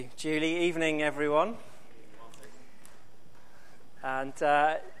Julie, evening everyone. And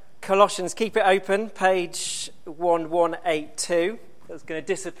Colossians, keep it open, page 1182. That's going to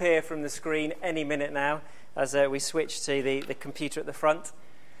disappear from the screen any minute now as we switch to the computer at the front.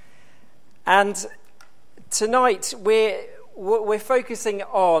 And tonight we're focusing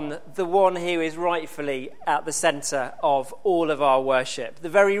on the one who is rightfully at the centre of all of our worship. The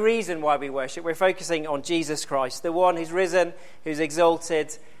very reason why we worship, we're focusing on Jesus Christ, the one who's risen, who's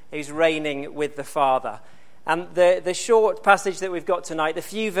exalted, who's reigning with the Father. And the short passage that we've got tonight, the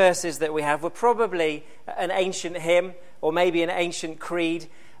few verses that we have, were probably an ancient hymn or maybe an ancient creed,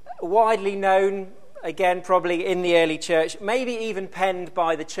 widely known, again, probably in the early church, maybe even penned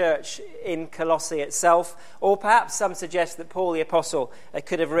by the church in Colossae itself, or perhaps some suggest that Paul the Apostle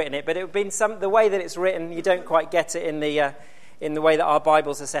could have written it. But it would have been the way that it's written, you don't quite get it in the way that our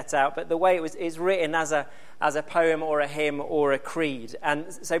Bibles are set out, but the way it is written as a poem or a hymn or a creed. And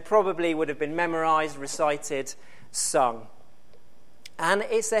so probably would have been memorized, recited, sung. And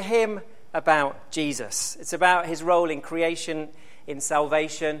it's a hymn about Jesus. It's about his role in creation, in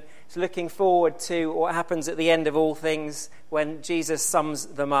salvation. It's looking forward to what happens at the end of all things when Jesus sums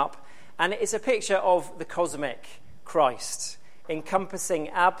them up. And it's a picture of the cosmic Christ, encompassing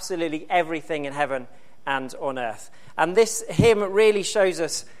absolutely everything in heaven and on earth. And this hymn really shows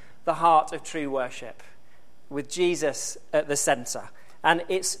us the heart of true worship, with Jesus at the centre. And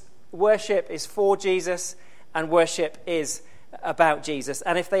its worship is for Jesus, and worship is about Jesus.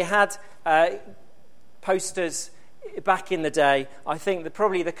 And if they had posters back in the day, I think that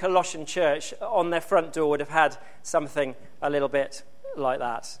probably the Colossian church on their front door would have had something a little bit like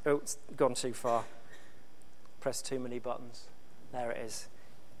that. Oh, it's gone too far. Press too many buttons. There it is.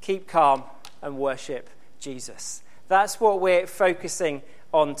 Keep calm and worship Jesus. That's what we're focusing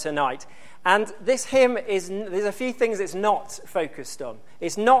on tonight. And this hymn there's a few things it's not focused on.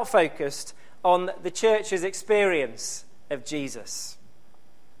 It's not focused on the church's experience of Jesus.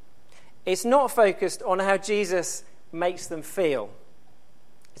 It's not focused on how Jesus makes them feel.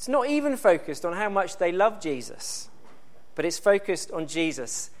 It's not even focused on how much they love Jesus, but it's focused on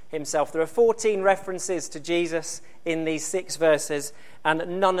Jesus himself. There are 14 references to Jesus in these 6 verses,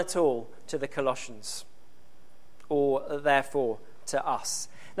 and none at all to the Colossians, or therefore to us.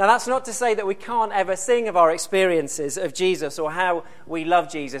 Now, that's not to say that we can't ever sing of our experiences of Jesus or how we love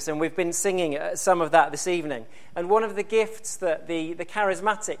Jesus, and we've been singing some of that this evening. And one of the gifts that the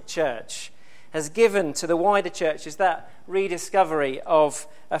charismatic church has given to the wider church is that rediscovery of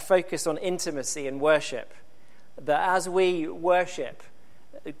a focus on intimacy and worship, that as we worship,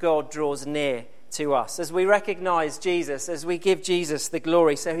 God draws near to us. As we recognise Jesus, as we give Jesus the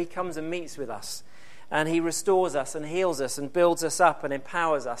glory, so he comes and meets with us. And he restores us and heals us and builds us up and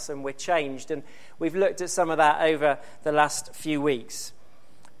empowers us, and we're changed. And we've looked at some of that over the last few weeks.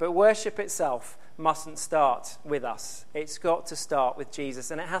 But worship itself mustn't start with us. It's got to start with Jesus,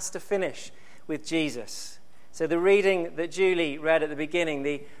 and it has to finish with Jesus. So the reading that Julie read at the beginning,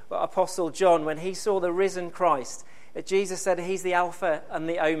 the Apostle John, when he saw the risen Christ, Jesus said he's the Alpha and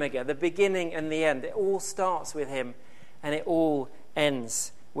the Omega, the beginning and the end. It all starts with him, and it all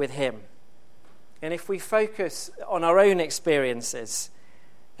ends with him. And if we focus on our own experiences,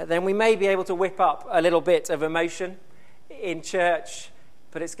 then we may be able to whip up a little bit of emotion in church,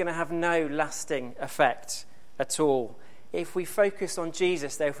 but it's going to have no lasting effect at all. If we focus on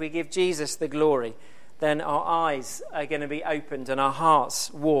Jesus, though, if we give Jesus the glory, then our eyes are going to be opened and our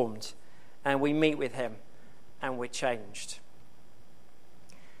hearts warmed, and we meet with him and we're changed.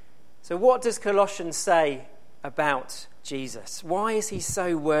 So what does Colossians say about Jesus? Why is he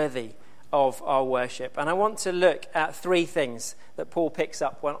so worthy of our worship? And I want to look at 3 things that Paul picks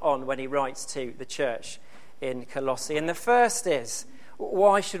up on when he writes to the church in Colossae. And the first is,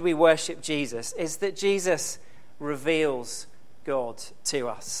 why should we worship Jesus? Is that Jesus reveals God to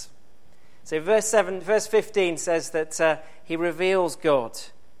us. So verse 15 says that he reveals God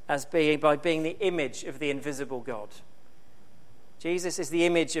by being the image of the invisible God. Jesus is the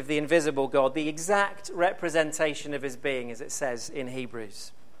image of the invisible God, the exact representation of his being, as it says in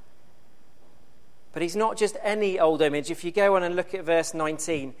Hebrews. But he's not just any old image. If you go on and look at verse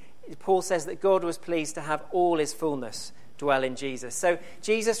 19, Paul says that God was pleased to have all his fullness dwell in Jesus. So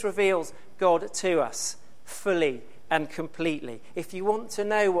Jesus reveals God to us fully and completely. If you want to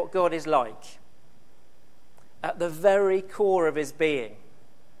know what God is like, at the very core of his being,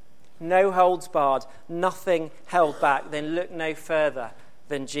 no holds barred, nothing held back, then look no further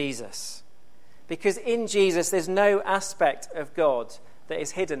than Jesus. Because in Jesus, there's no aspect of God that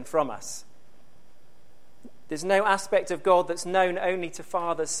is hidden from us. There's no aspect of God that's known only to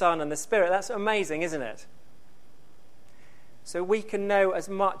Father, Son, and the Spirit. That's amazing, isn't it? So we can know as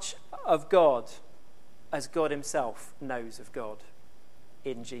much of God as God himself knows of God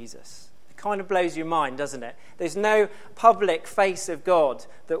in Jesus. It kind of blows your mind, doesn't it? There's no public face of God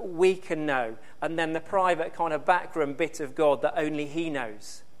that we can know, and then the private kind of backroom bit of God that only he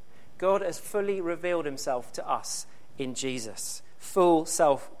knows. God has fully revealed himself to us in Jesus. Full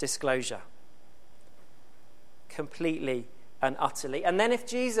self-disclosure. Completely and utterly. And then if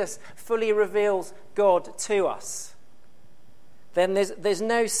Jesus fully reveals God to us, then there's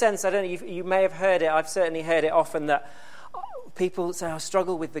no sense, I don't know, you may have heard it, I've certainly heard it often, that people say, I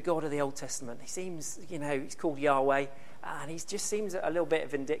struggle with the God of the Old Testament. He seems, he's called Yahweh, and he just seems a little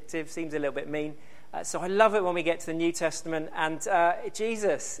bit vindictive, seems a little bit mean. So I love it when we get to the New Testament, and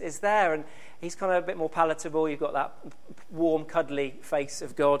Jesus is there, and he's kind of a bit more palatable. You've got that warm, cuddly face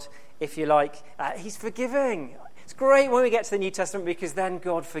of God, if you like. He's forgiving. It's great when we get to the New Testament, because then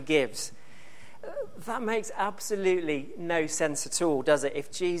God forgives. That makes absolutely no sense at all, does it,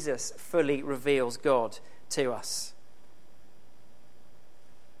 if Jesus fully reveals God to us?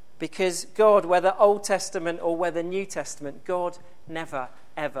 Because God, whether Old Testament or whether New Testament, God never,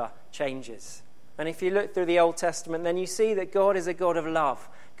 ever changes. And if you look through the Old Testament, then you see that God is a God of love.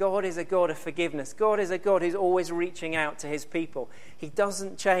 God is a God of forgiveness. God is a God who's always reaching out to his people. He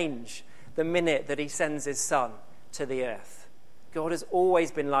doesn't change the minute that he sends his Son to the earth. God has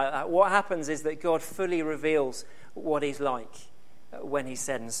always been like that. What happens is that God fully reveals what he's like when he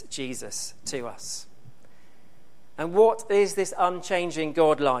sends Jesus to us. And what is this unchanging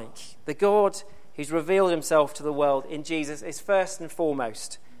God like? The God who's revealed himself to the world in Jesus is first and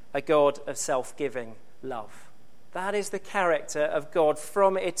foremost a God of self-giving love. That is the character of God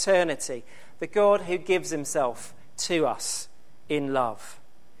from eternity, the God who gives himself to us in love.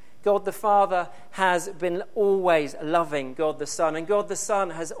 God the Father has been always loving God the Son, and God the Son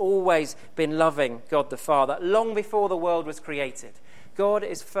has always been loving God the Father, long before the world was created. God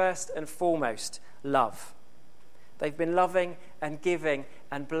is first and foremost love. They've been loving and giving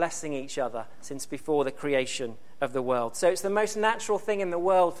and blessing each other since before the creation of the world. So it's the most natural thing in the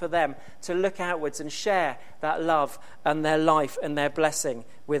world for them to look outwards and share that love and their life and their blessing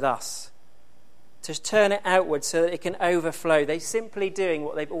with us. To turn it outwards so that it can overflow. They're simply doing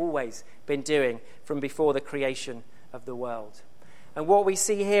what they've always been doing from before the creation of the world. And what we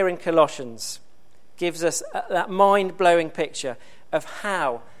see here in Colossians gives us that mind-blowing picture of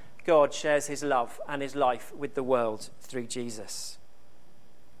how God shares his love and his life with the world through Jesus.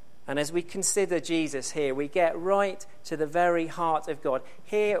 And as we consider Jesus here, we get right to the very heart of God.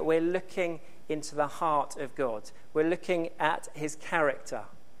 Here we're looking into the heart of God. We're looking at his character.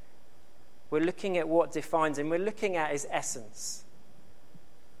 We're looking at what defines him. We're looking at his essence.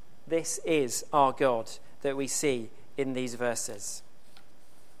 This is our God that we see in these verses.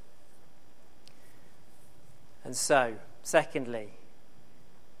 And so, secondly,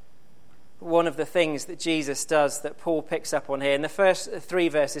 one of the things that Jesus does that Paul picks up on here in the first three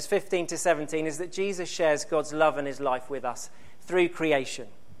verses, 15 to 17, is that Jesus shares God's love and his life with us through creation.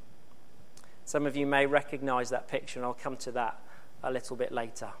 Some of you may recognize that picture, and I'll come to that a little bit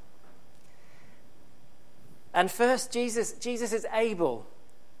later. And first, Jesus is able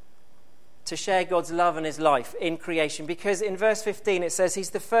to share God's love and his life in creation, because in verse 15 it says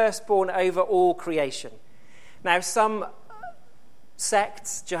he's the firstborn over all creation. Now, some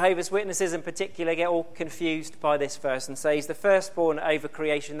sects, Jehovah's Witnesses in particular, get all confused by this verse and say he's the firstborn over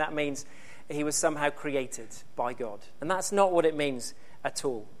creation. That means he was somehow created by God. And that's not what it means at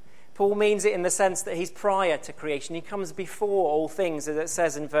all. Paul means it in the sense that he's prior to creation. He comes before all things, as it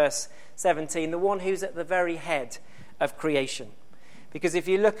says in verse 17, the one who's at the very head of creation. Because if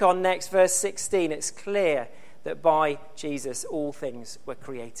you look on next, verse 16, it's clear that by Jesus all things were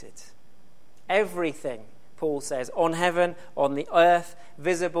created. Everything, Paul says, on heaven, on the earth,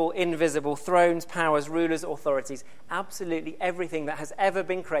 visible, invisible, thrones, powers, rulers, authorities, absolutely everything that has ever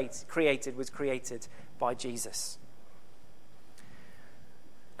been created was created by Jesus.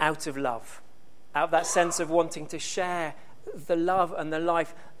 Out of love, out of that sense of wanting to share the love and the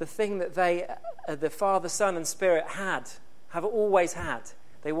life, the thing that they, the Father, Son and Spirit have always had.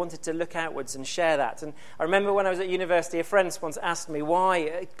 They wanted to look outwards and share that. And I remember when I was at university, a friend once asked me,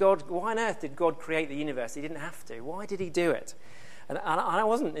 why on earth did God create the universe? He didn't have to. Why did he do it? And I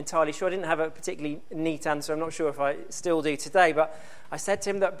wasn't entirely sure. I didn't have a particularly neat answer. I'm not sure if I still do today. But I said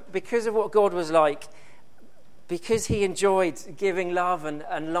to him that because of what God was like, because he enjoyed giving love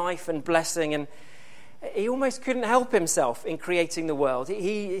and life and blessing, and he almost couldn't help himself in creating the world.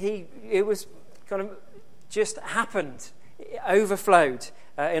 It was kind of just happened. It overflowed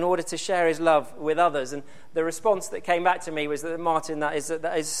in order to share his love with others. And the response that came back to me was that, Martin, that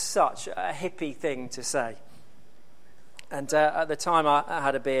is such a hippie thing to say. And at the time, I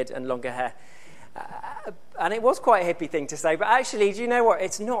had a beard and longer hair. And it was quite a hippie thing to say. But actually, do you know what?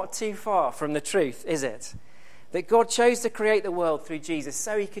 It's not too far from the truth, is it? That God chose to create the world through Jesus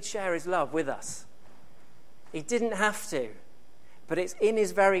so he could share his love with us. He didn't have to. But it's in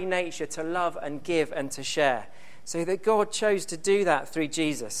his very nature to love and give and to share. So that God chose to do that through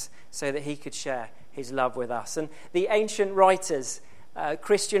Jesus so that he could share his love with us. And the ancient writers,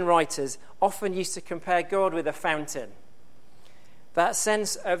 Christian writers, often used to compare God with a fountain. That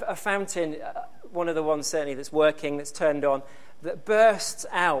sense of a fountain, one of the ones certainly that's working, that's turned on, that bursts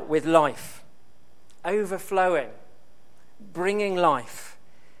out with life, overflowing, bringing life.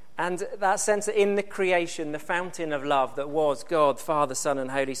 And that sense that in the creation, the fountain of love that was God, Father, Son,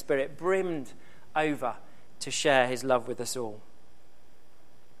 and Holy Spirit brimmed over to share his love with us all.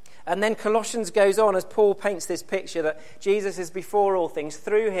 And then Colossians goes on as Paul paints this picture that Jesus is before all things.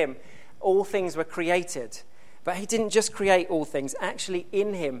 Through him, all things were created. But he didn't just create all things. Actually,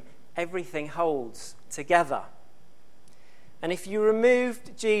 in him, everything holds together. And if you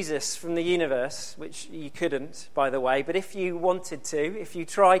removed Jesus from the universe, which you couldn't, by the way, but if you wanted to, if you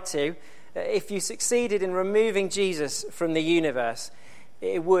tried to, if you succeeded in removing Jesus from the universe,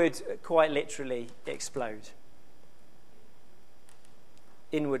 it would quite literally explode.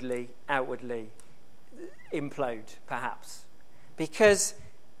 Inwardly, outwardly, implode, perhaps. Because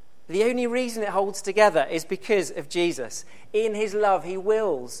the only reason it holds together is because of Jesus. In his love, he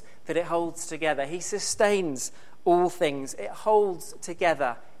wills that it holds together. He sustains all things. It holds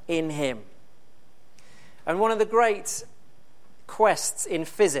together in him. And one of the great quests in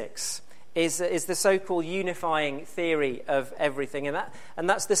physics is the so-called unifying theory of everything. And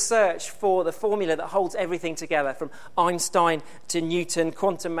that's the search for the formula that holds everything together, from Einstein to Newton,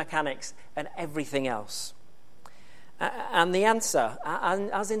 quantum mechanics, and everything else. And the answer,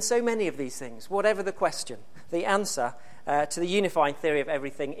 as in so many of these things, whatever the question, the answer to the unifying theory of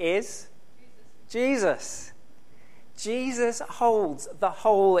everything is Jesus. Jesus holds the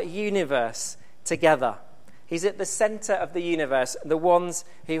whole universe together. He's at the center of the universe, the ones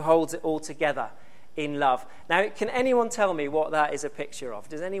who holds it all together in love. Now, can anyone tell me what that is a picture of?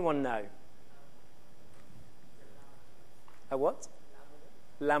 Does anyone know? A what?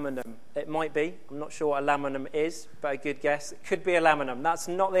 Laminum. It might be. I'm not sure what a laminum is, but a good guess. It could be a laminum. That's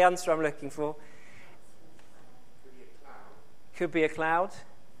not the answer I'm looking for. Could be a cloud.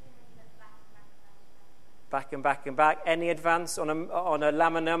 Back and back and back. Any advance on a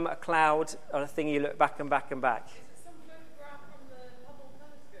laminum, a cloud, or a thing you look back and back and back? Is it some photograph from the Hubble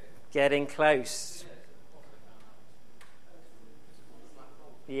telescope? Getting close.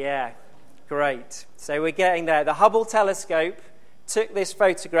 Yeah, great. So we're getting there. The Hubble telescope took this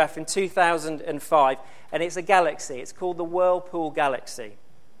photograph in 2005, and it's a galaxy. It's called the Whirlpool Galaxy.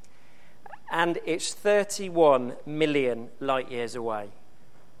 And it's 31 million light years away.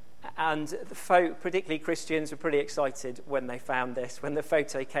 And the folk, particularly Christians, were pretty excited when they found this, when the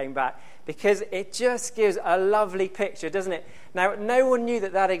photo came back, because it just gives a lovely picture, doesn't it? Now, no one knew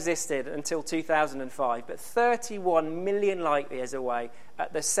that existed until 2005, but 31 million light years away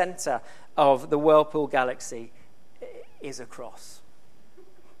at the center of the Whirlpool Galaxy is a cross.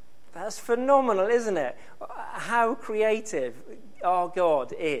 That's phenomenal, isn't it? How creative our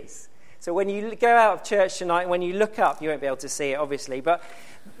God is. So when you go out of church tonight, when you look up, you won't be able to see it, obviously, but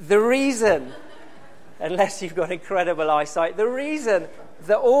the reason, unless you've got incredible eyesight, the reason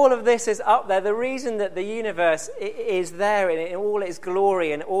that all of this is up there, the reason that the universe is there in all its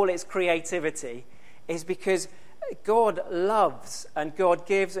glory and all its creativity, is because God loves and God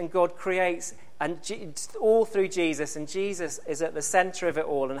gives and God creates, and all through Jesus, and Jesus is at the center of it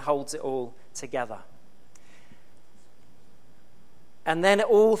all and holds it all together. And then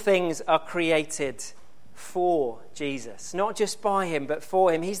all things are created for Jesus, not just by him, but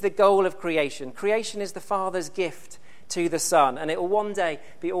for him. He's the goal of creation. Creation is the Father's gift to the Son, and it will one day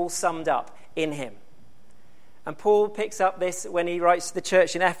be all summed up in him. And Paul picks up this when he writes to the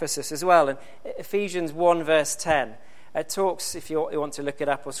church in Ephesus as well. And Ephesians 1 verse 10 talks, if you want to look it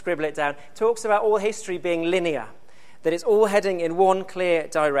up or scribble it down, talks about all history being linear, that it's all heading in one clear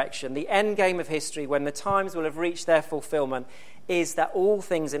direction. The end game of history, when the times will have reached their fulfillment, is that all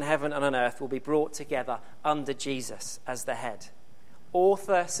things in heaven and on earth will be brought together under Jesus as the head.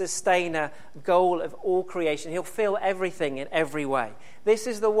 Author, sustainer, goal of all creation. He'll fill everything in every way. This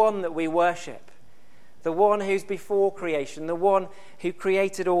is the one that we worship. The one who's before creation, the one who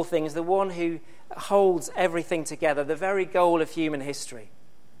created all things, the one who holds everything together, the very goal of human history.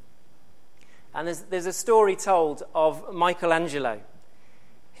 And there's a story told of Michelangelo,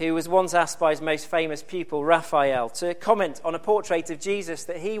 who was once asked by his most famous pupil, Raphael, to comment on a portrait of Jesus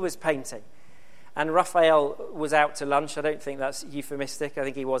that he was painting. And Raphael was out to lunch. I don't think that's euphemistic. I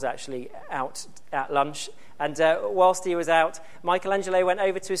think he was actually out at lunch. And whilst he was out, Michelangelo went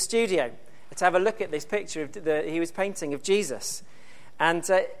over to his studio to have a look at this picture he was painting of Jesus. And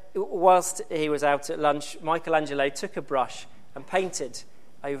whilst he was out at lunch, Michelangelo took a brush and painted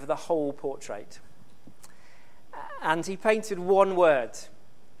over the whole portrait. And he painted one word,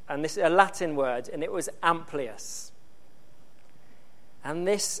 and this is a Latin word, and it was amplius. And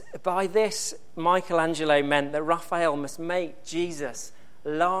by this, Michelangelo meant that Raphael must make Jesus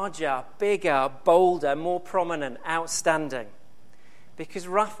larger, bigger, bolder, more prominent, outstanding. Because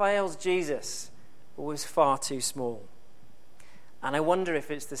Raphael's Jesus was far too small. And I wonder if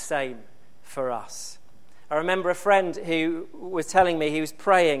it's the same for us. I remember a friend who was telling me he was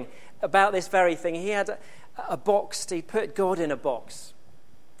praying about this very thing. He had a box, he put God in a box.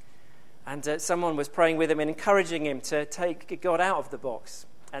 And someone was praying with him and encouraging him to take God out of the box.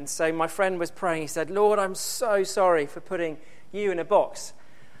 And so my friend was praying. He said, Lord, I'm so sorry for putting you in a box.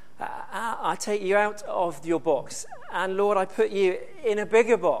 I take you out of your box. And Lord, I put you in a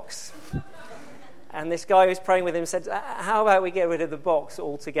bigger box. And this guy who was praying with him said, how about we get rid of the box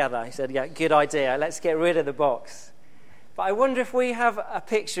altogether? He said, yeah, good idea. Let's get rid of the box. But I wonder if we have a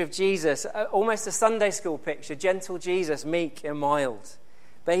picture of Jesus, almost a Sunday school picture, gentle Jesus, meek and mild.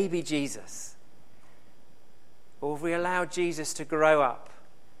 Baby Jesus. Or if we allow Jesus to grow up,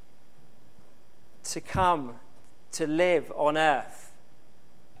 to come, to live on earth,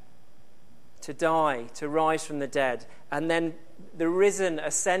 to die, to rise from the dead, and then the risen,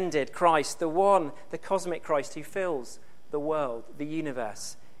 ascended Christ, the cosmic Christ who fills the world, the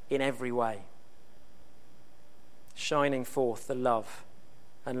universe, in every way, shining forth the love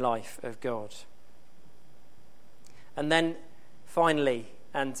and life of God. And then finally,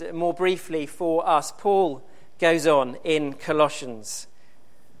 and more briefly for us, Paul goes on in Colossians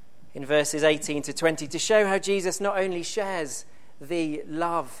in verses 18 to 20 to show how Jesus not only shares the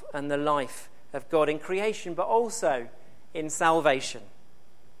love and the life of God in creation, but also in salvation.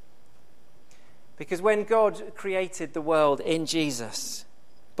 Because when God created the world in Jesus,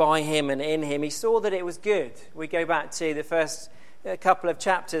 by him and in him, he saw that it was good. We go back to the first couple of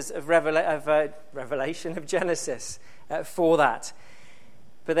chapters of Revelation, of Genesis, for that.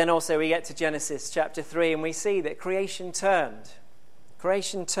 But then also we get to Genesis chapter 3 and we see that creation turned.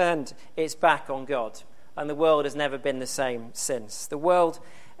 Creation turned its back on God, and the world has never been the same since. The world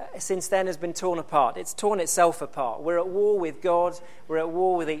since then has been torn apart. It's torn itself apart. We're at war with God, we're at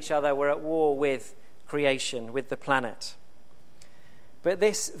war with each other, we're at war with creation, with the planet. But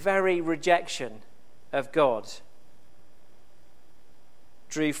this very rejection of God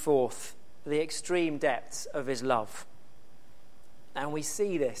drew forth the extreme depths of his love. And we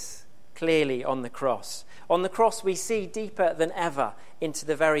see this clearly on the cross. On the cross, we see deeper than ever into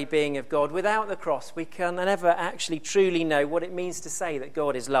the very being of God. Without the cross, we can never actually truly know what it means to say that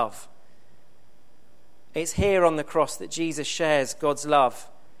God is love. It's here on the cross that Jesus shares God's love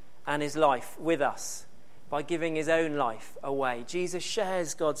and his life with us by giving his own life away. Jesus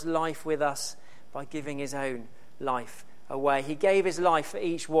shares God's life with us by giving his own life away. He gave his life for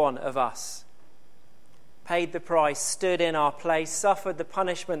each one of us, paid the price, stood in our place, suffered the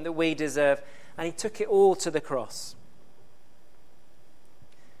punishment that we deserve, and he took it all to the cross.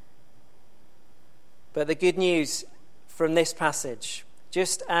 But the good news from this passage,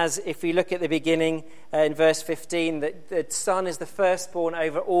 just as if we look at the beginning in verse 15, that the Son is the firstborn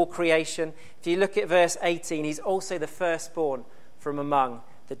over all creation. If you look at verse 18, he's also the firstborn from among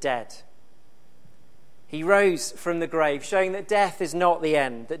the dead. He rose from the grave, showing that death is not the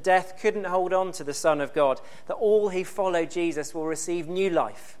end, that death couldn't hold on to the Son of God, that all who follow Jesus will receive new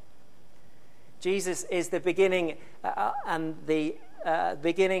life. Jesus is the beginning and the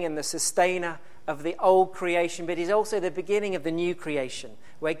sustainer of the old creation, but he's also the beginning of the new creation,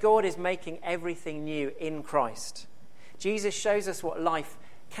 where God is making everything new in Christ. Jesus shows us what life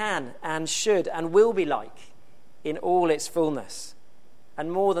can and should and will be like in all its fullness.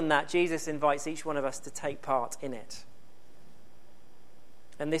 And more than that, Jesus invites each one of us to take part in it.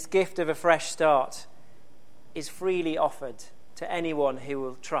 And this gift of a fresh start is freely offered to anyone who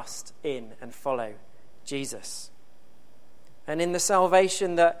will trust in and follow Jesus. And in the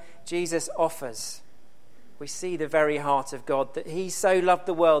salvation that Jesus offers, we see the very heart of God, that he so loved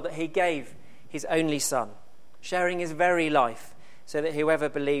the world that he gave his only Son, sharing his very life, so that whoever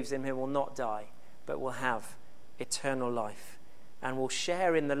believes in him will not die, but will have eternal life and will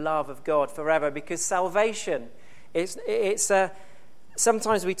share in the love of God forever. Because salvation,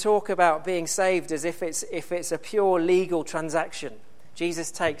 sometimes we talk about being saved as if it's a pure legal transaction.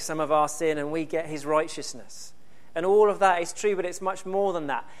 Jesus takes some of our sin and we get his righteousness. And all of that is true, but it's much more than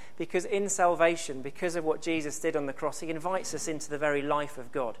that. Because in salvation, because of what Jesus did on the cross, he invites us into the very life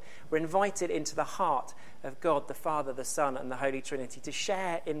of God. We're invited into the heart of God, the Father, the Son, and the Holy Trinity, to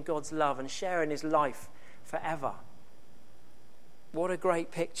share in God's love and share in his life forever. What a great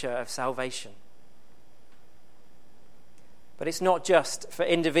picture of salvation. But it's not just for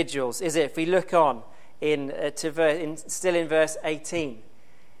individuals, is it? If we look on still in verse 18,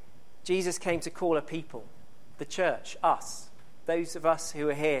 Jesus came to call a people. The church, us, those of us who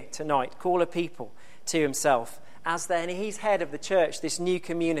are here tonight, call a people to himself as then he's head of the church, this new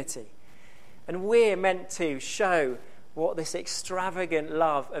community. And we're meant to show what this extravagant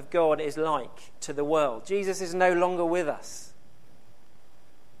love of God is like to the world. Jesus is no longer with us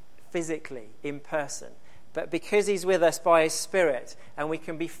physically, in person, but because he's with us by his Spirit, and we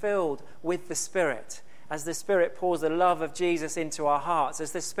can be filled with the Spirit, as the Spirit pours the love of Jesus into our hearts,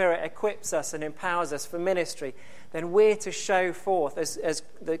 as the Spirit equips us and empowers us for ministry, then we're to show forth, as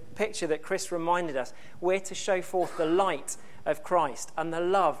the picture that Chris reminded us, we're to show forth the light of Christ and the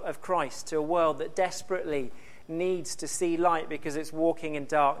love of Christ to a world that desperately needs to see light because it's walking in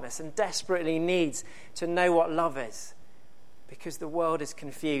darkness, and desperately needs to know what love is because the world is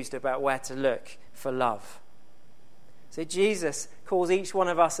confused about where to look for love. So Jesus calls each one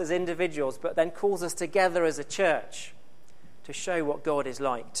of us as individuals, but then calls us together as a church to show what God is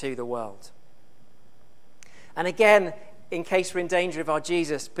like to the world. And again, in case we're in danger of our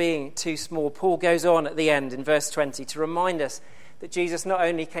Jesus being too small, Paul goes on at the end in verse 20 to remind us that Jesus not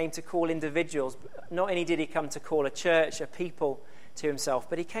only came to call individuals, not only did he come to call a church, a people to himself,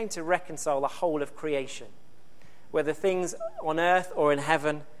 but he came to reconcile the whole of creation, whether things on earth or in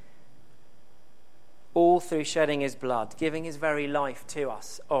heaven, all through shedding his blood, giving his very life to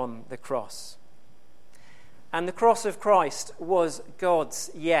us on the cross. And the cross of Christ was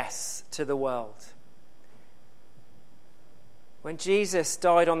God's yes to the world. When Jesus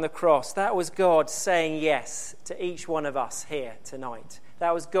died on the cross, that was God saying yes to each one of us here tonight.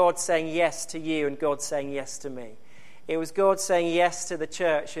 That was God saying yes to you and God saying yes to me. It was God saying yes to the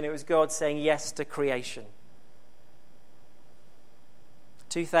church, and it was God saying yes to creation.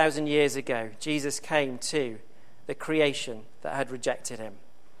 2,000 years ago, Jesus came to the creation that had rejected him.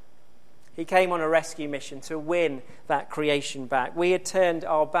 He came on a rescue mission to win that creation back. We had turned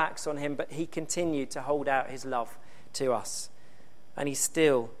our backs on him, but he continued to hold out his love to us. And he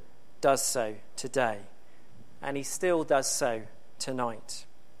still does so today. And he still does so tonight.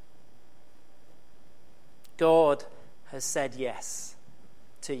 God has said yes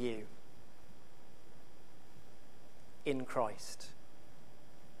to you in Christ.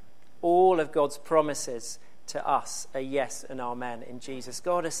 All of God's promises to us are yes and amen in Jesus.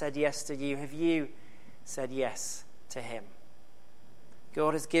 God has said yes to you. Have you said yes to him?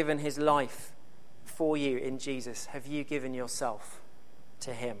 God has given his life for you in Jesus. Have you given yourself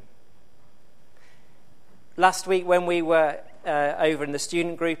to him? Last week when we were over in the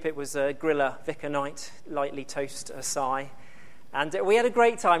student group, it was a griller vicar night, lightly toast a sigh. And we had a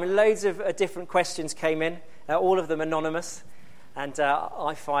great time, and loads of different questions came in, all of them anonymous. And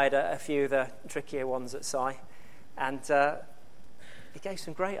I fired a few of the trickier ones at Si. And he gave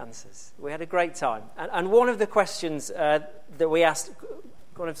some great answers. We had a great time. And one of the questions that we asked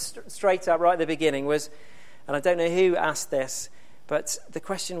kind of straight up right at the beginning was, and I don't know who asked this, but the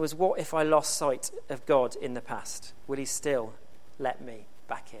question was, what if I lost sight of God in the past? Will he still let me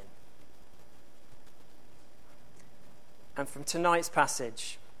back in? And from tonight's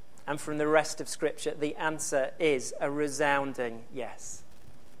passage, and from the rest of Scripture, the answer is a resounding yes.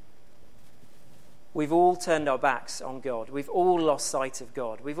 We've all turned our backs on God. We've all lost sight of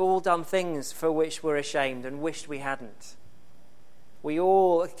God. We've all done things for which we're ashamed and wished we hadn't. We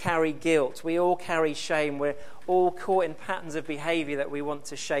all carry guilt. We all carry shame. We're all caught in patterns of behaviour that we want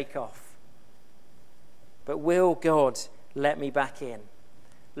to shake off. But will God let me back in?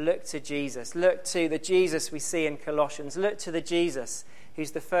 Look to Jesus. Look to the Jesus we see in Colossians. Look to the Jesus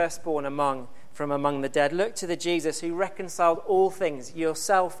who's the firstborn from among the dead. Look to the Jesus who reconciled all things,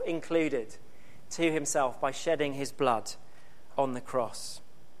 yourself included, to himself by shedding his blood on the cross.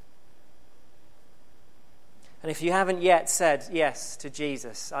 And if you haven't yet said yes to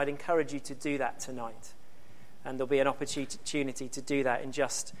Jesus, I'd encourage you to do that tonight. And there'll be an opportunity to do that in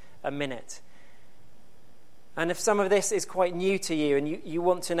just a minute. And if some of this is quite new to you and you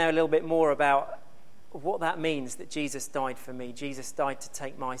want to know a little bit more about what that means, that Jesus died for me, Jesus died to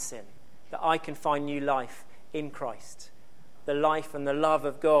take my sin, that I can find new life in Christ, the life and the love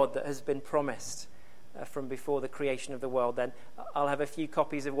of God that has been promised from before the creation of the world, then I'll have a few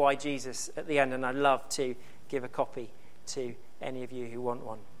copies of Why Jesus at the end, and I'd love to give a copy to any of you who want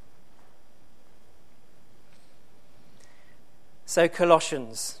one. So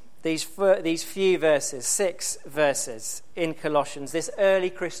Colossians, these few verses, 6 verses in Colossians, this early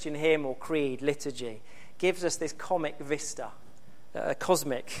Christian hymn or creed, liturgy, gives us this cosmic vista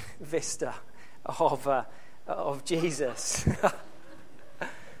of Jesus.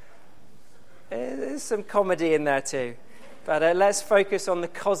 There's some comedy in there too. But let's focus on the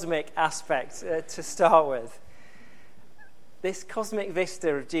cosmic aspect to start with. This cosmic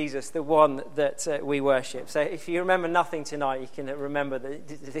vista of Jesus, the one that we worship. So if you remember nothing tonight, you can remember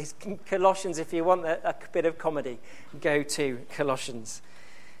this Colossians. If you want a bit of comedy, go to Colossians.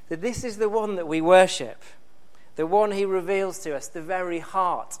 That this is the one that we worship. The one who reveals to us the very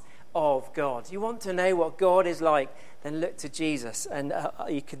heart of God. You want to know what God is like, then look to Jesus. And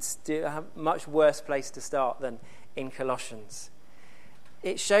you could do a much worse place to start than in Colossians.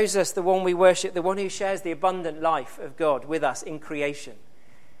 It shows us the one we worship, the one who shares the abundant life of God with us in creation.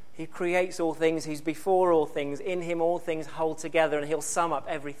 He creates all things, he's before all things, in him all things hold together, and he'll sum up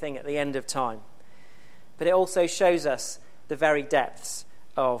everything at the end of time. But it also shows us the very depths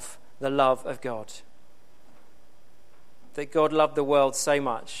of the love of God. That God loved the world so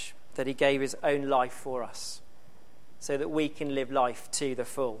much that he gave his own life for us, so that we can live life to the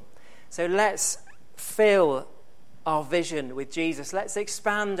full. So let's fill our vision with Jesus. Let's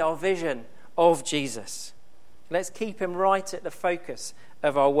expand our vision of Jesus. Let's keep him right at the focus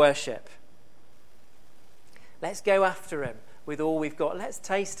of our worship. Let's go after him with all we've got. Let's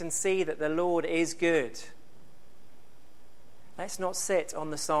taste and see that the Lord is good. Let's not sit on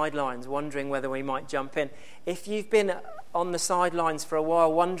the sidelines wondering whether we might jump in. If you've been on the sidelines for a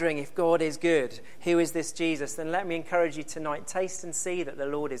while wondering if God is good, who is this Jesus, then let me encourage you tonight, taste and see that the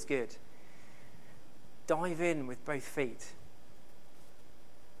Lord is good. Dive in with both feet.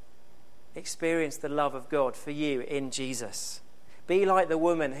 Experience the love of God for you in Jesus. Be like the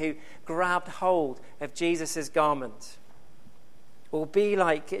woman who grabbed hold of Jesus' garment. Or be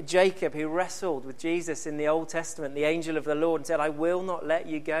like Jacob who wrestled with Jesus in the Old Testament, the angel of the Lord, and said, I will not let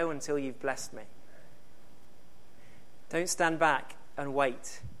you go until you've blessed me. Don't stand back and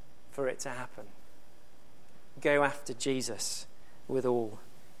wait for it to happen. Go after Jesus with all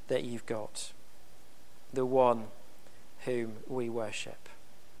that you've got. The one whom we worship.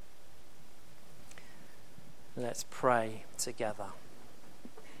 Let's pray together.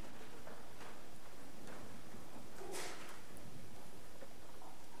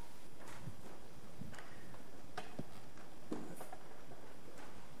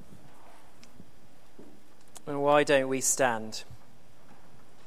 And why don't we stand?